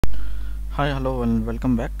Hi, hello and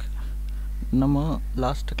welcome back. நம்ம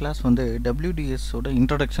last class வந்து WDS ஓட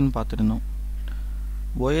இன்ட்ரோடக்ஷன் பார்த்துருந்தோம்.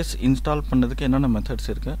 OS இன்ஸ்டால் பண்ணுறதுக்கு என்னென்ன மெத்தட்ஸ்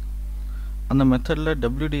இருக்குது, அந்த மெத்தடில்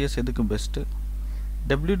WDS எதுக்கு பெஸ்ட்டு,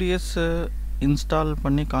 WDS இன்ஸ்டால்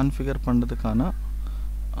பண்ணி கான்ஃபிகர் பண்ணுறதுக்கான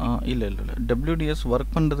இல்லை WDS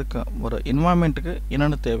ஒர்க் பண்ணுறதுக்கு ஒரு என்வாயன்மெண்ட்டுக்கு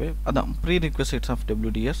என்னென்ன தேவை, அதான் ப்ரீ ரிக்வெசிட்ஸ் ஆஃப்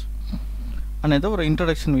WDS அண்ட் ஏதோ ஒரு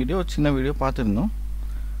இன்ட்ரோடக்ஷன் வீடியோ, சின்ன வீடியோ பார்த்துருந்தோம்.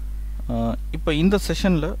 இப்போ இந்த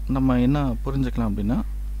செஷனில் நம்ம என்ன புரிஞ்சுக்கலாம் அப்படின்னா,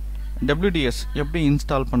 WDS எப்படி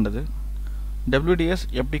இன்ஸ்டால் பண்ணுறது, WDS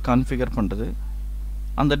எப்படி கான்ஃபிகர் பண்ணுறது,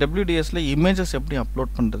 அந்த WDSல இமேஜஸ் எப்படி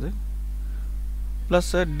அப்லோட் பண்ணுறது,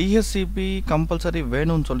 ப்ளஸ் DHCP கம்பல்சரி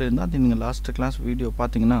வேணும்னு சொல்லியிருந்தால் அது நீங்கள் லாஸ்ட் கிளாஸ் வீடியோ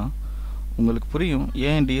பார்த்தீங்கன்னா உங்களுக்கு புரியும்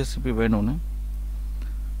ஏன் DHCP வேணும்னு.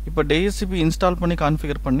 இப்போ DHCP இன்ஸ்டால் பண்ணி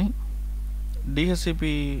கான்ஃபிகர் பண்ணி DHCP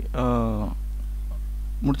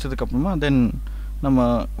முடிச்சதுக்கப்புறமா தென் நம்ம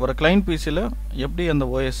ஒரு கிளைண்ட் பிசியில் எப்படி அந்த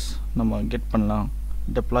OS நம்ம கெட் பண்ணலாம்,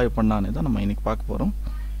 டெப்ளாய் பண்ணலான்னு தான் நம்ம இன்றைக்கி பார்க்க போகிறோம்.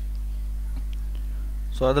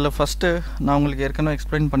 ஸோ அதில் ஃபஸ்ட்டு நான் உங்களுக்கு ஏற்கனவே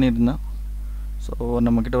எக்ஸ்பிளைன் பண்ணியிருந்தேன். ஸோ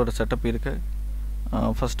நம்மக்கிட்ட ஒரு செட்டப் இருக்குது.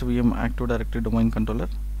 First VM active directory domain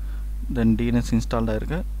controller, தென் DNS இன்ஸ்டால்டாக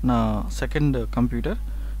இருக்குது. நான் செகண்ட் கம்ப்யூட்டர்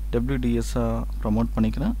WDS-ஆக ப்ரமோட்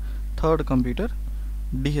பண்ணிக்கிறேன், தேர்ட் கம்ப்யூட்டர்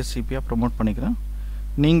DHCP-யாக ப்ரமோட் பண்ணிக்கிறேன்.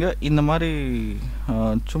 நீங்கள் இந்த மாதிரி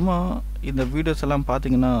சும்மா இந்த வீடியோஸ் எல்லாம்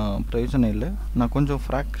பார்த்தீங்கன்னா பிரயோஜனம் இல்லை. நான் கொஞ்சம்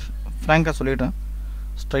ஃப்ராங்காக சொல்லிட்டேன்,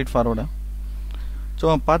 ஸ்ட்ரைட் ஃபார்வர்டாக.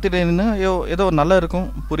 ஸோ பார்த்துட்டு இருந்தேன், ஏதோ நல்லா இருக்கும்,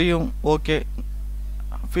 புரியும், ஓகே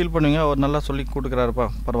ஃபீல் பண்ணுவீங்க, அவர் நல்லா சொல்லி கொடுக்குறாருப்பா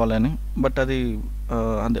பரவாயில்லன்னு. பட் அது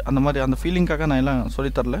அந்த மாதிரி அந்த ஃபீலிங்காக நான் எல்லாம்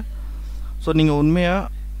சொல்லித்தரல. ஸோ நீங்கள்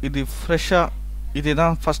உண்மையாக இது ஃப்ரெஷ்ஷாக இது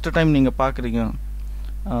தான் ஃபஸ்ட்டு டைம் நீங்கள் பார்க்குறீங்க,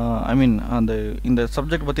 ஐ மீன் இந்த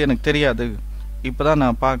சப்ஜெக்ட் பற்றி எனக்கு தெரியாது, இப்போ தான்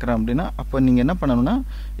நான் பார்க்குறேன் அப்படின்னா, அப்போ நீங்கள் என்ன பண்ணணும்னா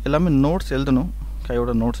எல்லாமே நோட்ஸ் எழுதணும்,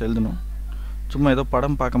 கையோட நோட்ஸ் எழுதணும். சும்மா ஏதோ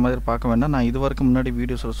படம் பார்க்க மாதிரி பார்க்க வேண்டாம். நான் இது வரைக்கும் முன்னாடி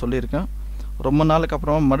வீடியோஸில் சொல்லியிருக்கேன். ரொம்ப நாளுக்கு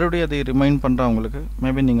அப்புறமா மறுபடியும் அதை ரிமைண்ட் பண்ணுறேன் உங்களுக்கு.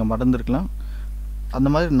 மேபி நீங்கள் மறந்துருக்கலாம். அந்த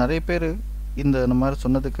மாதிரி நிறைய பேர் இந்த மாதிரி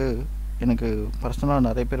சொன்னதுக்கு எனக்கு பர்சனலாக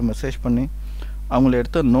நிறைய பேர் மெசேஜ் பண்ணி அவங்கள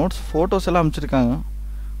எடுத்த நோட்ஸ் ஃபோட்டோஸ் எல்லாம் அனுப்பிச்சிருக்காங்க.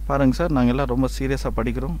 பாருங்கள் சார், நாங்கள் எல்லாம் ரொம்ப சீரியஸாக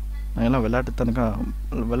படிக்கிறோம், நாங்கள் எல்லாம்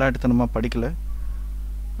விளையாட்டுத்தனமாக படிக்கலை.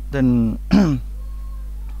 தென்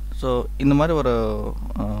ஸோ இந்த மாதிரி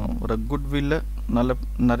ஒரு குட்வில்ல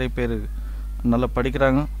நிறைய பேர் நல்லா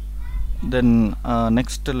படிக்கிறாங்க. தென்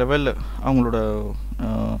நெக்ஸ்ட் லெவலில் அவங்களோட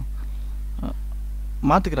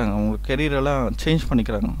மாற்றிக்கிறாங்க, அவங்க கெரியரெல்லாம் சேஞ்ச்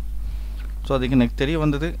பண்ணிக்கிறாங்க. ஸோ அதுக்கு எனக்கு தெரிய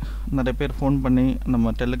வந்தது. நிறைய பேர் ஃபோன் பண்ணி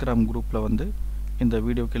நம்ம டெலிகிராம் குரூப்பில் வந்து இந்த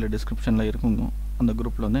வீடியோ கீழே டிஸ்கிரிப்ஷனில் இருக்குங்க, அந்த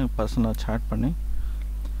குரூப்பில் வந்து பர்சனலாக சேட் பண்ணி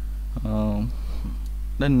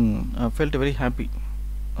தென் ஃபெல்ட் வெரி ஹாப்பி.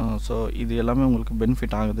 ஸோ இது எல்லாமே உங்களுக்கு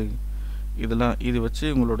பெனிஃபிட் ஆகுது. இது வச்சு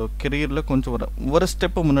உங்களோட கெரியரில் கொஞ்சம் ஒரு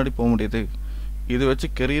ஸ்டெப்பு முன்னாடி போக முடியுது. இது வச்சு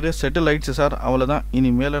கெரியரே செட்டில் ஆயிடுச்சு சார், அவ்வளோதான்,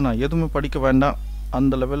 இனிமேல் நான் எதுவுமே படிக்க வேண்டாம்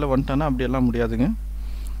அந்த லெவலில் வந்துட்டேன்னா அப்படியெல்லாம் முடியாதுங்க.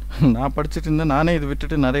 நான் படிச்சுட்டு இருந்தேன், நானே இது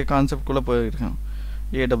விட்டுட்டு நிறைய கான்செப்ட்குள்ளே போயிருக்கேன்.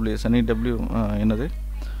 AWS அணி, என்னது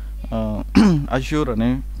அஷ்யூர் அணி,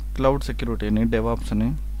 க்ளவுட் செக்யூரிட்டி அணி, டெவாப்ஸ் அணி.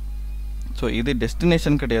 ஸோ இது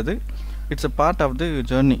டெஸ்டினேஷன் கிடையாது, it's a part of the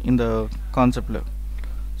journey இந்த கான்செப்டில்.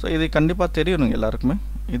 ஸோ இது கண்டிப்பாக தெரியணுங்க எல்லாருக்குமே.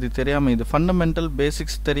 இது தெரியாமல், இது ஃபண்டமெண்டல்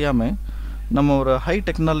பேசிக்ஸ் தெரியாமல் நம்ம ஒரு ஹை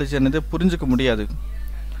டெக்னாலஜி என்னது புரிஞ்சிக்க முடியாது.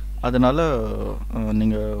 அதனால்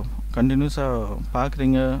நீங்கள் கண்டினியூஸாக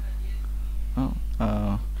பார்க்குறீங்க,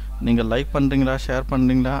 நீங்கள் லைக் பண்ணுறீங்களா, ஷேர்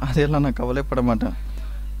பண்ணுறீங்களா, அதையெல்லாம் நான் கவலைப்பட மாட்டேன்.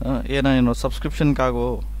 ஏன்னா என்னோடய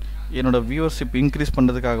சப்ஸ்கிரிப்ஷனுக்காகவோ, என்னோடய வியூவர்ஷிப் இன்க்ரீஸ்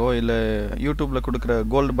பண்ணுறதுக்காகவோ, இல்லை யூடியூப்பில் கொடுக்குற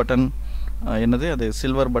கோல்டு பட்டன், என்னது அது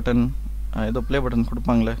சில்வர் பட்டன், ஏதோ ப்ளே பட்டன்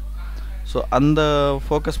கொடுப்பாங்களே, ஸோ அந்த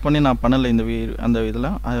ஃபோக்கஸ் பண்ணி நான் பண்ணலை அந்த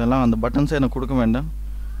அதெல்லாம் அந்த பட்டன்ஸே எனக்கு கொடுக்க வேண்டாம்.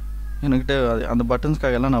 என்கிட்ட அந்த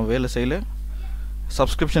பட்டன்ஸ்க்காக எல்லாம் நான் வேலை செய்யலை,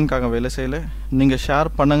 சப்ஸ்கிரிப்ஷனுக்காக வேலை செய்யலை, நீங்கள் ஷேர்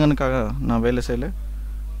பண்ணுங்கன்னுக்காக நான் வேலை செய்யலை.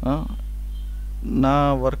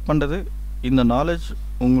 நான் ஒர்க் பண்ணுறது இந்த நாலேஜ்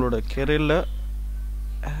உங்களோட கெரியரில்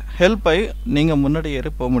ஹெல்ப் ஆகி நீங்கள் முன்னாடி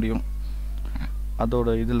ஏறி போக முடியும்.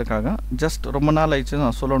 அதோட இதுலக்காக ஜஸ்ட் ரொம்ப நாள் ஆயிடுச்சு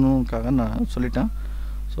நான் சொல்லணுக்காக நான் சொல்லிட்டேன்.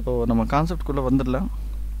 ஸோ நம்ம கான்செப்ட்குள்ளே வந்துடலாம்.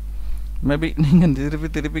 மேபி நீங்கள்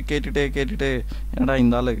திருப்பி கேட்டுட்டே ஏன்னா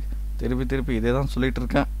இந்த ஆள் திருப்பி இதே தான் சொல்லிகிட்டு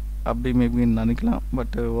இருக்கேன் அப்படி மேபி நினைக்கலாம்.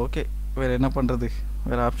 பட் ஓகே, வேறு என்ன பண்ணுறது,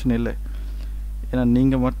 வேறு ஆப்ஷன் இல்லை. ஏன்னா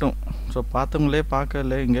நீங்கள் மட்டும் ஸோ பார்த்தவங்களே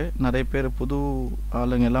பார்க்கல, இங்கே நிறைய பேர் புது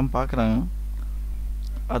ஆளுங்க எல்லாம் பார்க்குறாங்க,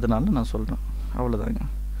 அதனால நான் சொல்கிறேன், அவ்வளோதாங்க.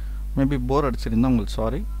 மேபி போர் அடிச்சிருந்தா உங்களுக்கு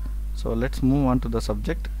sorry. So let's move on to the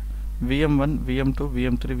subject. VM1, VM2,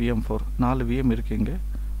 VM3, VM4 4 VM இருக்குது, இங்கே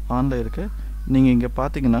ஆனில் இருக்குது. நீங்கள் இங்கே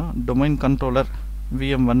பார்த்தீங்கன்னா டொமைன் கண்ட்ரோலர்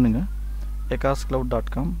VM1ங்க,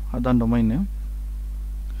 ekascloud.com அதான் டொமைன் நேம்.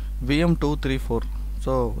 VM2, 3, 4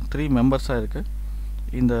 ஸோ 3 மெம்பர்ஸாக இருக்குது.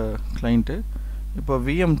 இந்த கிளைண்ட்டு. இப்போ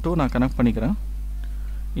VM2 நான் கனெக்ட் பண்ணிக்கிறேன்.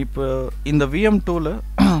 இப்போ இந்த VM2ல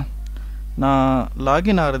நான்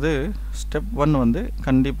லாகின் ஆகிறது ஸ்டெப் 1 வந்து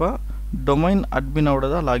கண்டிப்பாக டொமைன் அட்மினோட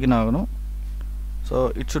தான் லாகின் ஆகணும். So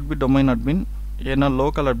it should be domain admin. ஏன்னா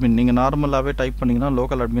லோக்கல் அட்மின் நீங்கள் நார்மலாகவே டைப் பண்ணிங்கன்னா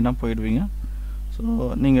லோக்கல் அட்மினாக போயிடுவீங்க. ஸோ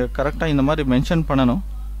நீங்கள் கரெக்டாக இந்த மாதிரி மென்ஷன் பண்ணணும்.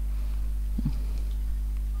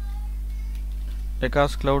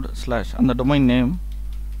 எகாஸ் கிளவுட் ஸ்லாஷ் அந்த டொமைன் நேம்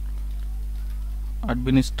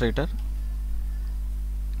அட்மினிஸ்ட்ரேட்டர்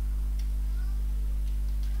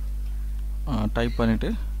டைப் பண்ணிவிட்டு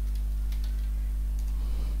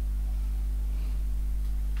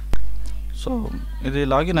ஸோ இது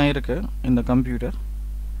லாகின் ஆகிருக்கு இந்த கம்ப்யூட்டர்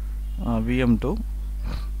VM2.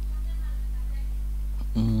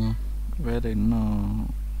 வேறு இன்னும்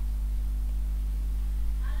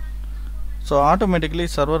so automatically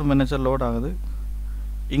server manager load ஆகுது.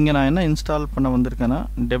 இங்கே நான் என்ன இன்ஸ்டால் பண்ண வந்திருக்கேன்னா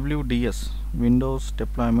WDS Windows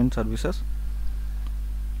deployment services.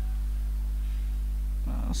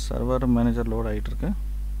 Server manager load ஆகிட்டுருக்கு.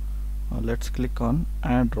 Let's click on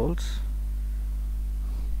add Rolle's.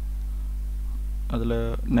 அதில்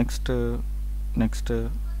நெக்ஸ்ட்டு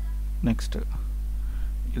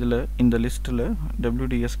இதில் இந்த லிஸ்ட்டில்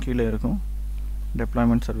WDS கீழே இருக்கும்.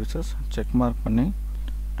 டெப்ளாய்மெண்ட் சர்வீசஸ் செக் மார்க் பண்ணி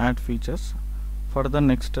add features further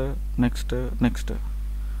next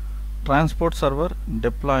transport server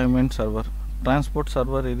deployment server. Transport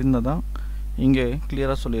server இருந்தால் தான் இங்கே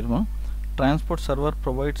கிளியராக சொல்லிடுவோம். Transport server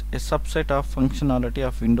provides a subset of functionality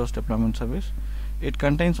of Windows deployment service. It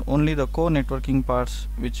contains only the core networking parts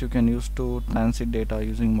which you can use to transit data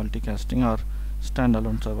using multicasting or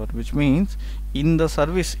standalone server, which means இந்த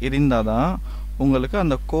service இருந்தால் தான் உங்களுக்கு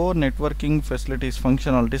அந்த core networking facilities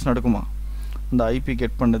functionalities நடக்குமா. இந்த IP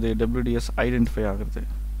get பண்ணுறது WDS identify ஆகுறது.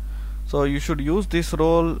 So you should use this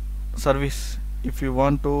role service if you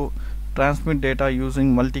want to transmit data using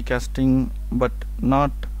multicasting but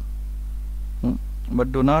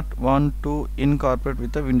do not want to incorporate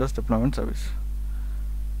with the Windows deployment service.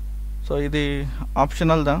 So இது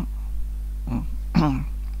optional தான்.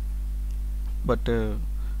 But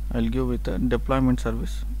I will give with deployment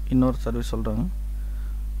service. இன்னொரு service சொல்கிறாங்க.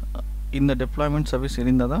 இந்த deployment service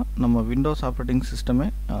இருந்தால் தான் நம்ம Windows operating சிஸ்டமே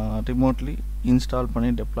remotely install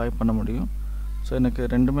பண்ணி டெப்ளாய் பண்ண முடியும். ஸோ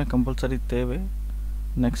எனக்கு ரெண்டுமே கம்பல்சரி தேவை.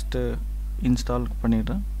 நெக்ஸ்ட்டு இன்ஸ்டால்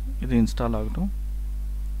பண்ணிடுறேன். இது இன்ஸ்டால் ஆகட்டும்.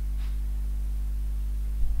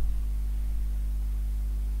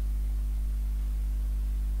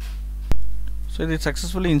 ஸோ இது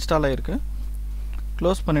சக்ஸஸ்ஃபுல்லி இன்ஸ்டால் ஆகிருக்கு.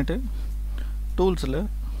 க்ளோஸ் பண்ணிவிட்டு டூல்ஸில்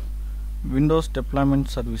விண்டோஸ் டெப்ளாய்மெண்ட்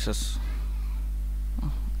சர்வீசஸ்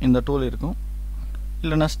இந்த டூல் இருக்கும்.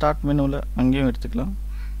 இல்லைனா ஸ்டார்ட் மெனுவில் அங்கேயும் எடுத்துக்கலாம்.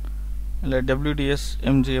 இல்லை WDS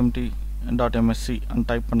mgmt.msc அந்த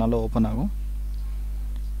டைப் பண்ணாலும் ஓப்பன் ஆகும்.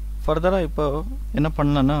 ஃபர்தராக இப்போ என்ன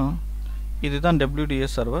பண்ணலன்னா இதுதான்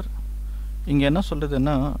WDS சர்வர். இங்கே என்ன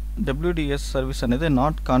சொல்லுதுன்னா WDS சர்வீஸ் అనేది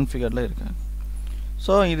நாட் கான்ஃபிகரில் இருக்கு.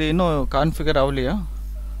 ஸோ இது இன்னும் கான்ஃபிகர் ஆகலையா,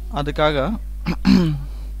 அதுக்காக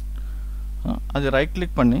அது ரைட்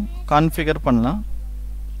கிளிக் பண்ணி கான்ஃபிகர் பண்ணலாம்.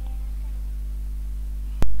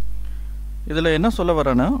 இதில் என்ன சொல்ல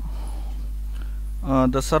வரேன்னா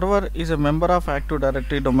the server is a member of Active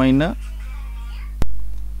Directory domain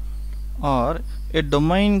or a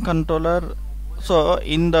domain controller. So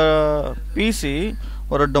இந்த பிசி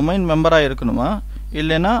ஒரு டொமைன் மெம்பராக இருக்கணுமா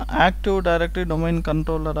இல்லைன்னா ஆக்டிவ் டைரக்டரி டொமைன்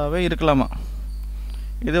கண்ட்ரோலராகவே இருக்கலாமா,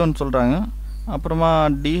 இது ஒன்று சொல்கிறாங்க. அப்புறமா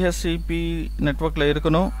DHCP நெட்வொர்க்கில்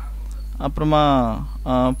இருக்கணும். அப்புறமா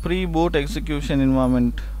ப்ரீ பூட் எக்ஸிக்யூஷன்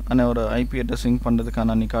என்வாயர்மெண்ட் அనే ஒரு IP அட்ரஸிங்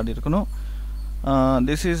பண்ணுறதுக்கான கார்டு இருக்கணும்.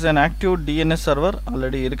 This is an active DNS server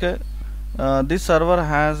already இருக்கு. This server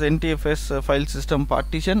has NTFS file system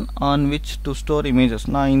partition on which to store images.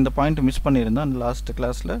 நான் இந்த பாயிண்ட் மிஸ் பண்ணியிருந்தேன் லாஸ்ட்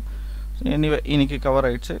கிளாஸில். எனிவே இன்னைக்கு கவர்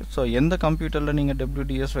ஆகிடுச்சு. ஸோ எந்த கம்ப்யூட்டரில் நீங்கள்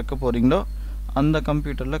WDS வைக்க போகிறீங்களோ அந்த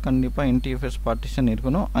கம்ப்யூட்டரில் கண்டிப்பாக NTFS பார்ட்டிஷன்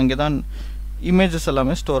இருக்கணும். அங்கே தான் இமேஜஸ்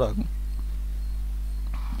எல்லாமே ஸ்டோர் ஆகும்.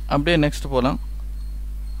 அப்படியே நெக்ஸ்ட் போகலாம்.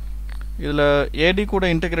 இதில் AD கூட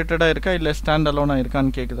இன்டெகிரேட்டடாக இருக்கா இல்லை ஸ்டாண்ட் அலோனாக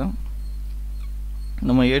இருக்கான்னு கேட்குதான்.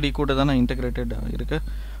 நம்ம AD கூட தானே இன்டெகிரேட்டடாக இருக்கு.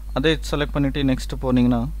 அதே செலக்ட் பண்ணிவிட்டு நெக்ஸ்ட்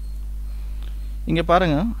போனீங்கன்னா இங்கே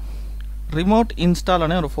பாருங்கள் ரிமோட் இன்ஸ்டால்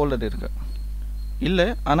ஒரு ஃபோல்டர் இருக்குது. இல்லை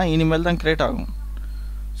ஆனால் இனிமேல் தான் க்ரியேட் ஆகும்.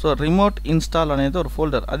 ஸோ ரிமோட் இன்ஸ்டால் అనేది ஒரு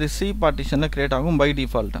ஃபோல்டர், அது C பார்ட்டிஷனில் க்ரியேட் ஆகும் பை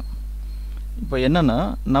டிஃபால்ட்டாக. இப்போ என்னென்னா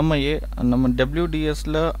நம்ம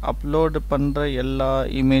WDSல அப்லோடு பண்ணுற எல்லா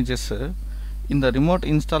இமேஜஸ்ஸு இந்த ரிமோட்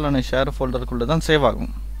இன்ஸ்டால் ஆன ஷேர் ஃபோல்டருக்குள்ளே தான் சேவ்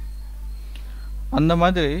ஆகும். அந்த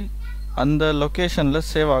மாதிரி அந்த லொக்கேஷனில்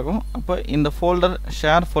சேவ் ஆகும். அப்போ இந்த ஃபோல்டர்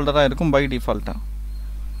ஷேர் ஃபோல்டராக இருக்கும் பை டிஃபால்ட்டாக.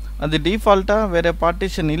 அது டிஃபால்ட்டாக வேறு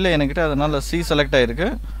பார்ட்டிஷன் இல்லை என்கிட்ட, அதனால் C செலக்ட் ஆகிருக்கு.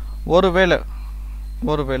 ஒருவேளை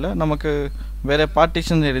ஒருவேளை நமக்கு வேறு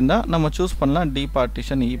பார்ட்டிஷன் இருந்தால் நம்ம சூஸ் பண்ணலாம் டி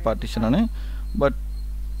பார்ட்டிஷன் இ பார்ட்டிஷனானு. பட்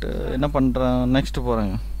என்ன பண்ணுறேன், நெக்ஸ்ட்டு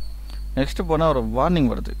போகிறேங்க. நெக்ஸ்ட்டு போனால் ஒரு வார்னிங்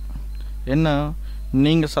வருது. என்ன,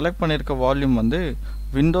 நீங்கள் செலக்ட் பண்ணியிருக்க வால்யூம் வந்து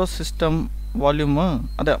விண்டோஸ் சிஸ்டம் வால்யூமு,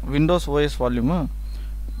 அதான் Windows OS volume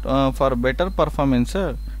for better performance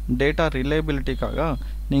data ரிலையபிலிட்டிக்காக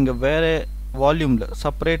நீங்கள் வேறு வால்யூமில்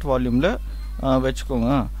செப்பரேட் வால்யூமில் வச்சுக்கோங்க,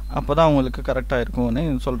 அப்போ தான் உங்களுக்கு கரெக்டாக இருக்கும்னு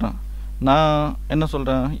சொல்கிறேன். நான் என்ன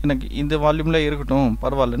சொல்கிறேன், எனக்கு இந்த வால்யூமில் இருக்கட்டும்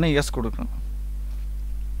பரவாயில்லன்னு எஸ் கொடுக்குறேன்.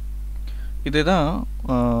 இதுதான்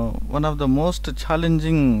one of the most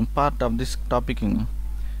challenging part of this டாபிக்குங்க.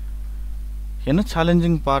 என்ன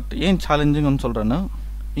சேலஞ்சிங் பார்ட், ஏன் சேலஞ்சிங்னு சொல்கிறேன்னா,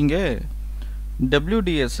 இங்கே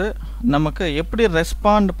WDS நமக்கு எப்படி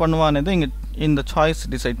ரெஸ்பாண்ட் பண்ணுவான்னு இங்கே இந்த சாய்ஸ்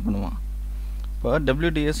டிசைட் பண்ணுவான். இப்போ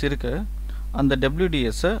WDS இருக்கு, அந்த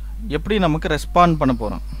WDS எப்படி நமக்கு ரெஸ்பாண்ட் பண்ண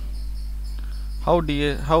போகிறோம். how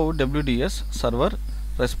WDS server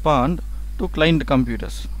respond to client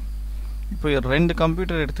computers. இப்போ 2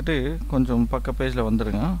 கம்ப்யூட்டர் எடுத்துகிட்டு கொஞ்சம் பக்க பேஜில்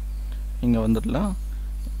வந்துடுங்க, இங்கே வந்துடலாம்.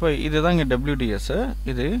 இப்போ இதுதான் இங்கே WDS.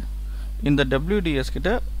 இது இந்த WDS கிட்ட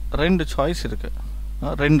 2 சாய்ஸ் இருக்குது.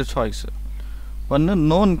 2 சாய்ஸ். ஒன்று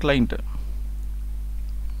நோன்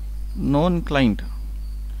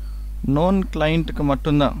கிளைண்ட்டுக்கு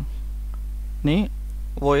மட்டும்தான் நீ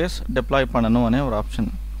OS டெப்ளாய் பண்ணணும்னே ஒரு ஆப்ஷன்.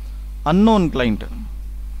 Unknown client.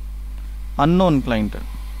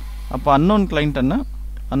 அப்போ அன்னோன் கிளைண்ட்டுன்னா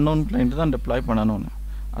அன்னோன் கிளைண்ட் தான் டெப்ளாய் பண்ணணும்னு.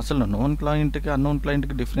 அசல் நோன் கிளைண்ட்டுக்கு அன்னோன்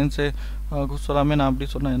கிளைண்ட்டுக்கு டிஃப்ரென்ஸே சொல்லாமல் நான் அப்படி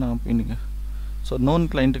சொன்னேன் என்ன அப்படின்னுங்க. ஸோ நோன்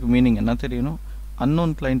கிளைண்ட்டுக்கு மீனிங் என்ன தெரியணும்,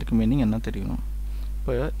 அன்னோன் கிளைண்ட்டுக்கு மீனிங் என்ன தெரியணும்.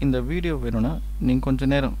 இப்போ இந்த வீடியோ வேணும்னா நீங்கள்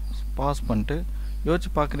கொஞ்சம் நேரம் பாஸ் பண்ணிட்டு யோசிச்சு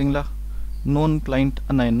பார்க்குறீங்களா, நோன் கிளைண்ட்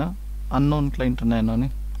அண்ணா என்ன, அன்னோன் கிளைண்ட் அண்ணா என்னன்னு.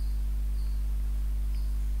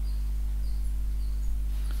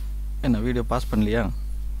 என்ன வீடியோ பாஸ் பண்ணலையா?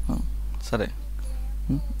 சரி,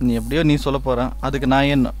 நீ எப்படியோ நீ சொல்ல போகிறேன், அதுக்கு நான்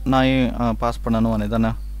ஏன் பாஸ் பண்ணணும்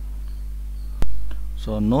தானே.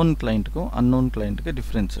 ஸோ நோன் கிளைண்ட்டுக்கும் அன்னோன் கிளைண்ட்டுக்கு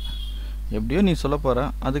டிஃப்ரென்ஸு எப்படியோ நீ சொல்ல போகிற,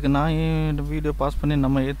 அதுக்கு நான் ஏன் வீடியோ பாஸ் பண்ணி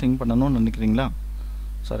நம்ம ஏன் திங்க் பண்ணணும்னு நினைக்கிறீங்களா?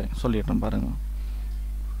 சரி, சொல்லிடுறேன் பாருங்கள்.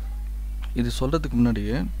 இது சொல்கிறதுக்கு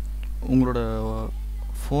முன்னாடியே உங்களோட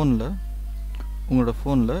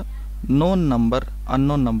ஃபோனில் நோன் நம்பர்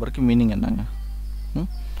அன்னோன் நம்பருக்கு மீனிங் என்னங்க?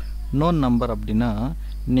 நோன் நம்பர் அப்படின்னா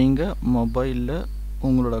நீங்கள் மொபைலில்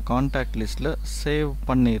உங்களோட கான்டாக்ட் லிஸ்ட்டில் சேவ்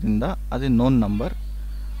பண்ணியிருந்தால் அது நோன் நம்பர்.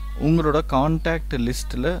 உங்களோட கான்டாக்ட்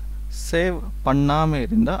லிஸ்ட்டில் சேவ் பண்ணாமல்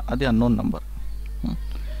இருந்தால் அது அன்னோன் நம்பர்.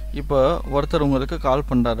 இப்போ ஒருத்தர் உங்களுக்கு கால்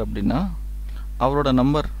பண்ணுறாரு அப்படின்னா அவரோட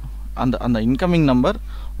நம்பர், அந்த இன்கமிங் நம்பர்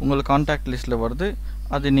உங்களுக்கு கான்டாக்ட் லிஸ்ட்டில் வருது,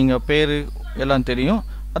 அது நீங்கள் பேர் எல்லாம் தெரியும்,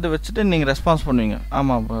 அதை வச்சுட்டு நீங்கள் ரெஸ்பான்ஸ் பண்ணுவீங்க,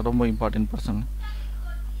 ஆமாம் ரொம்ப இம்பார்ட்டன்ட் பர்சன்.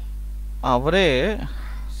 அவரே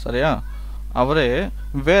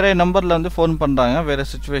வேறு நம்பரில் வந்து ஃபோன் பண்ணுறாங்க வேறு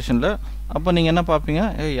சுச்சுவேஷனில். அப்போ நீங்கள் என்ன பார்ப்பீங்க,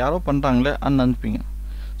 யாரோ பண்ணுறாங்களே அனுப்பிங்க.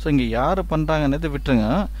 ஸோ இங்கே யார் பண்ணுறாங்கன்னது விட்டுருங்க,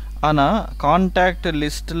 ஆனால் கான்டாக்ட்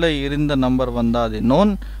லிஸ்ட்டில் இருந்த நம்பர் வந்தால் அது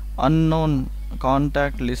நோன், அன்னோன்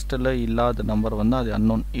கான்டாக்ட் லிஸ்ட்டில் இல்லாத நம்பர் வந்தால் அது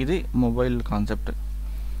அன்னோன். இது மொபைல் கான்செப்ட்.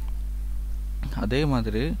 அதே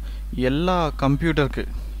மாதிரி எல்லா கம்ப்யூட்டருக்கு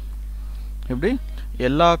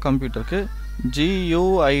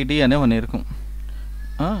GUID அனே ஒன்று இருக்கும்.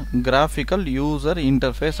 கிராஃபிக்கல் யூசர்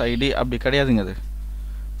இன்டர்ஃபேஸ் ஐடி அப்படி கிடையாதுங்க.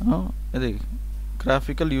 இது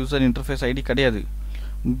கிராஃபிக்கல் யூசர் இன்டர்ஃபேஸ் ஐடி கிடையாது.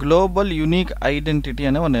 குளோபல் யூனிக்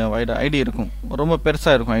ஐடென்டிட்டியான ஒன்று ஐடி இருக்கும், ரொம்ப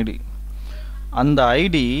பெருசாக இருக்கும் ஐடி. அந்த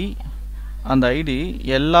ஐடி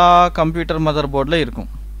எல்லா கம்ப்யூட்டர் மதர் போர்டில்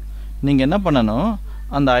இருக்கும். நீங்கள் என்ன பண்ணணும்,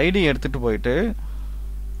 அந்த ஐடி எடுத்துகிட்டு போயிட்டு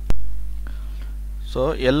ஸோ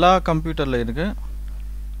எல்லா கம்ப்யூட்டரில்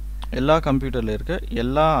இருக்க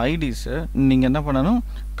எல்லா ஐடிஸை நீங்கள் என்ன பண்ணணும்,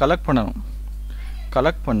 கலெக்ட்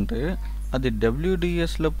பண்ணிட்டு அது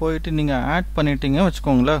WDSல போயிட்டு நீங்கள் ஆட் பண்ணிட்டீங்க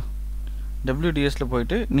வச்சுக்கோங்களேன். WDSல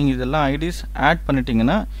போயிட்டு நீங்கள் இதெல்லாம் ஐடிஸ் ஆட்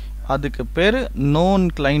பண்ணிட்டீங்கன்னா அதுக்கு பேர் known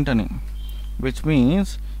கிளைண்ட்னு. Which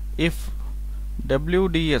means if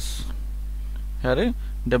WDS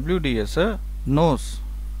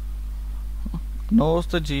knows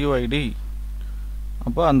the GUID,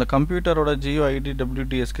 அப்போ அந்த கம்ப்யூட்டரோட GUID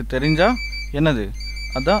WDSக்கு தெரிஞ்சால் என்னது,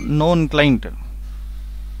 அதுதான் நோன் கிளைண்ட்.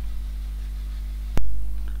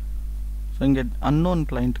 ஸோ இங்கே அன்னோன்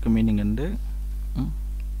கிளைண்ட்டுக்கு மீனிங் வந்து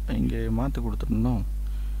இங்கே மாற்றி கொடுத்துருந்தோம்.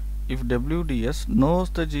 If WDS knows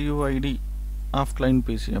the GUID of client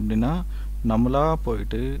PC அப்படின்னா நம்மளாக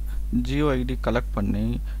போயிட்டு GUID கலெக்ட் பண்ணி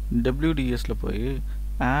WDSல போய்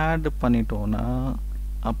ஆட் பண்ணிட்டோன்னா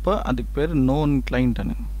அப்போ அதுக்கு பேர் நோன்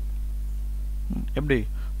கிளைண்ட்னு. எப்படி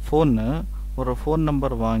ஒரு ஃபோன்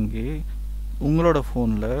நம்பர் வாங்கி உங்களோட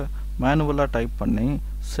ஃபோனில் மேனுவலாக டைப் பண்ணி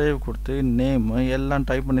சேவ் கொடுத்து நேம் எல்லாம்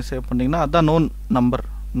டைப் பண்ணி சேவ் பண்ணிங்கன்னா அதுதான் நோன் நம்பர்,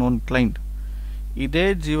 நோன் கிளைண்ட். இதே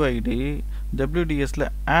ஜியோஐடி WDSல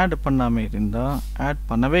ஆட் பண்ணாமல் இருந்தால், ஆட்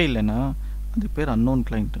பண்ணவே இல்லைன்னா அது பேர் அன்னோன்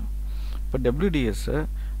கிளைண்ட்டு. இப்போ WDS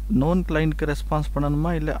நோன் கிளைண்ட்க்கு ரெஸ்பான்ஸ்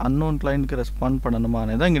பண்ணணுமா இல்லை அன்னோன் கிளைண்ட்க்கு ரெஸ்பாண்ட்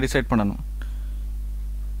பண்ணணுமான்னு தான் இங்கே டிசைட் பண்ணணும்.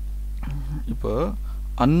 இப்போ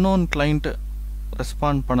அன்னோன் கிளைண்ட்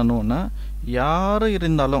ரெஸ்பாண்ட் பண்ணணும்னா யார்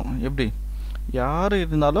இருந்தாலும், எப்படி யார்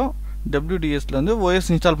இருந்தாலும் WDSலேருந்து OS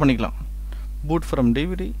இன்ஸ்டால் பண்ணிக்கலாம். boot from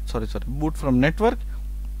DVD, boot from network,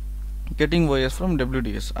 getting OS from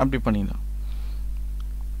WDS அப்படி பண்ணிக்கலாம்.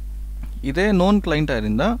 இதே நோன் கிளைண்ட்டாக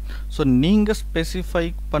இருந்தால், ஸோ நீங்கள் ஸ்பெசிஃபை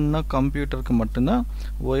பண்ண கம்ப்யூட்டருக்கு மட்டும்தான்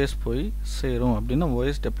OS போய் சேரும். அப்படின்னா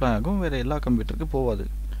OS டெப்ளாய் ஆகும், வேறு எல்லா கம்ப்யூட்டருக்கு போகாது.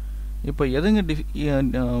 இப்போ எதுங்க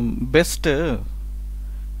பெஸ்ட்டு,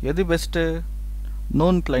 எது பெஸ்ட்டு?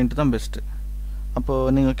 நோன் கிளைண்ட் தான் பெஸ்ட்டு.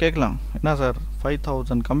 அப்போது நீங்கள் கேட்கலாம், என்ன சார்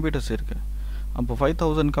 5000 கம்ப்யூட்டர்ஸ் இருக்குது, அப்போ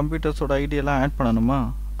 5000 கம்ப்யூட்டர்ஸோட ஐடியெல்லாம் ஆட் பண்ணணுமா?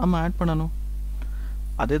 ஆமாம், ஆட் பண்ணணும்.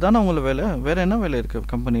 அதே தானே உங்களை வேலை, வேறு என்ன வேலை இருக்குது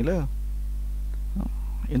கம்பெனியில்?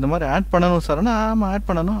 இந்த மாதிரி ஆட் பண்ணணும் சார்னா, ஆமாம் ஆட்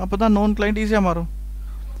பண்ணணும். அப்போ தான் நோன் கிளைண்ட் ஈஸியாக மாறும்.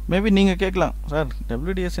 மேபி நீங்கள் கேட்கலாம், சார்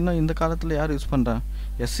WDS இன்னும் இந்த காலத்தில் யார் யூஸ் பண்ணுறாங்க?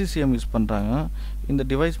 SCCM யூஸ் பண்ணுறாங்க. இந்த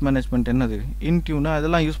டிவைஸ் மேனேஜ்மெண்ட் என்னது, இன்டியூனா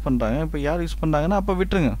அதெல்லாம் யூஸ் பண்ணுறாங்க. இப்போ யார் யூஸ் பண்ணுறாங்கன்னா அப்போ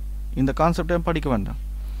விட்டுருங்க, இந்த கான்செப்டே படிக்க வேண்டாம்.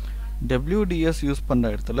 WDS யூஸ்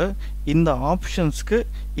பண்ணுற இடத்துல இந்த ஆப்ஷன்ஸ்க்கு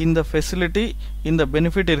இந்த ஃபெசிலிட்டி, இந்த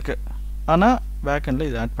பெனிஃபிட் இருக்குது. ஆனால் பேக்கெண்டில்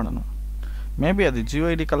இது ஆட் பண்ணணும். மேபி அது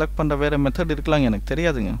ஜியோஐடி கலெக்ட் பண்ணுற வேறு மெத்தட் இருக்கலாங்க, எனக்கு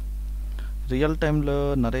தெரியாதுங்க. ரியல் டைமில்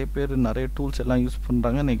நிறைய பேர் நிறைய டூல்ஸ் எல்லாம் யூஸ்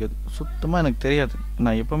பண்ணுறாங்க, எனக்கு சுத்தமாக எனக்கு தெரியாது.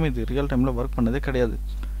 நான் எப்போவுமே இது ரியல் டைமில் ஒர்க் பண்ணதே கிடையாது.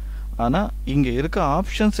 ஆனால் இங்கே இருக்க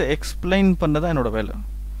ஆப்ஷன்ஸை எக்ஸ்பிளைன் பண்ணதான் என்னோடய வேலை.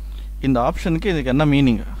 இந்த ஆப்ஷனுக்கு இதுக்கு என்ன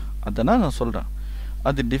மீனிங் அதனால் நான் சொல்கிறேன்.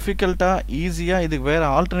 அது டிஃபிகல்ட்டாக ஈஸியாக இதுக்கு வேறு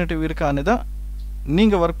ஆல்டர்னேட்டிவ் இருக்கான்னு தான்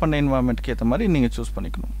நீங்கள் ஒர்க் பண்ண என்வாயர்மெண்ட்டுக்கு ஏற்ற மாதிரி நீங்கள் சூஸ்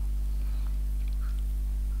பண்ணிக்கணும்.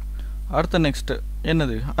 அடுத்த நெக்ஸ்ட்டு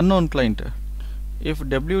என்னது, unknown client. If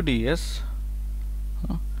WDS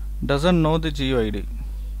doesn't know the GUID,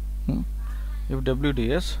 if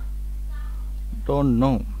WDS don't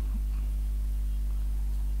know,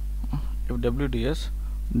 if WDS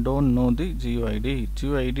don't know the GUID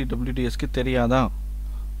WDS க்கு தெரியாதா?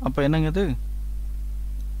 அப்போ என்னங்க இது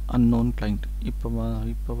unknown client.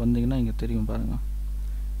 இப்போ வந்தீங்கன்னா இங்கே தெரியும் பாருங்க,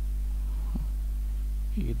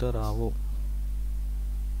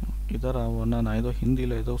 இதராவோன்னா நான் ஏதோ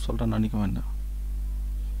ஹிந்தியில் ஏதோ சொல்கிறேன்னு நினைக்க வேண்டாம்.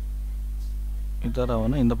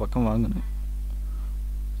 இதராவோன்னா இந்த பக்கம் வாங்கினேன்.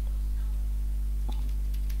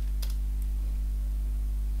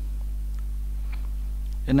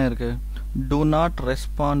 என்ன இருக்கு, do not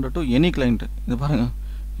respond to any client. இது பாருங்க,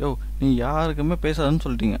 நீ யாருக்குமே பேசாதுன்னு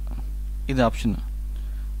சொல்லிட்டீங்க. இது option.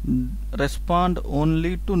 Respond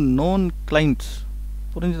only to known clients.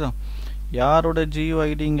 புரிஞ்சுதா? யாரோட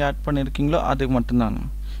GUID இங்கே ஆட் பண்ணியிருக்கீங்களோ அதுக்கு மட்டும்தான்.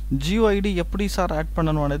 GUID எப்படி சார் ஆட்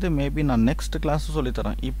பண்ணணும்னது மேபி நான் நெக்ஸ்ட் கிளாஸ்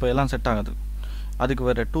சொல்லித்தரேன். இப்போ எல்லாம் செட் ஆகுது, அதுக்கு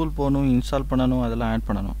வேறு டூல் போகணும், இன்ஸ்டால் பண்ணணும், அதெல்லாம் ஆட்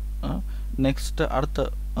பண்ணணும். நெக்ஸ்ட்டு அடுத்த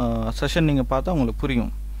செஷன் நீங்கள் பார்த்தா உங்களுக்கு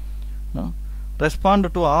புரியும். Respond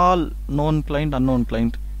to all known client unknown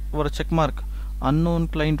client, ஒரு செக் மார்க். unknown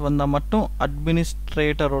client வந்தால் மட்டும்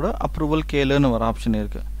அட்மினிஸ்ட்ரேட்டரோட அப்ரூவல் கேளுன்னு ஒரு ஆப்ஷன்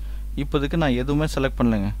இருக்குது. இப்போதுக்கு நான் எதுவுமே செலக்ட்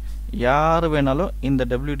பண்ணலைங்க, யார் வேணாலும் இந்த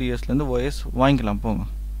WDSலேருந்து OS வாங்கிக்கலாம். போங்க,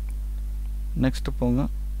 நெக்ஸ்ட்டு போங்க.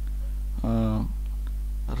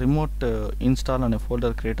 ரிமோட் இன்ஸ்டால் அనే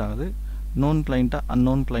ஃபோல்டர் க்ரியேட் ஆகுது. known client-ஆ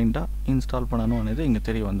unknown client-ஆ இன்ஸ்டால் பண்ணணும் అనేది இங்கே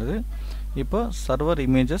தெரிய வந்தது. இப்போ சர்வர்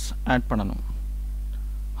இமேஜஸ் ஆட் பண்ணணும்.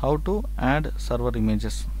 how to add server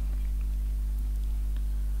images.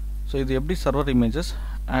 So இது எப்படி சர்வர் இமேஜஸ்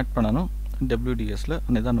ஆட் பண்ணணும் WDSல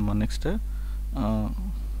அதுதான் நம்ம நெக்ஸ்ட்டு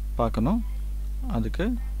பார்க்கணும். அதுக்கு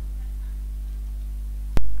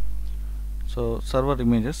ஸோ சர்வர்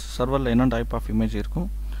இமேஜஸ், சர்வரில் என்ன டைப் ஆஃப் இமேஜ் இருக்கும்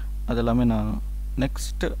அதெல்லாமே நான்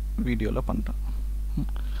நெக்ஸ்ட்டு வீடியோவில் பண்ணுறேன்.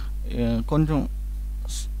 கொஞ்சம்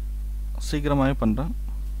சீக்கிரமாகவே பண்ணுறேன்,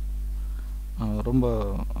 ரொம்ப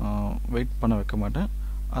வெயிட் பண்ண வைக்க மாட்டேன்.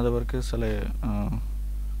 அது வரைக்கும் சில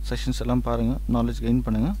செஷன்ஸ் எல்லாம் பாருங்கள், நாலேஜ் கெயின்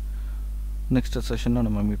பண்ணுங்கள். நெக்ஸ்ட் செஷனில்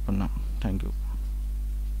நம்ம மீட் பண்ணலாம். தேங்க்யூ.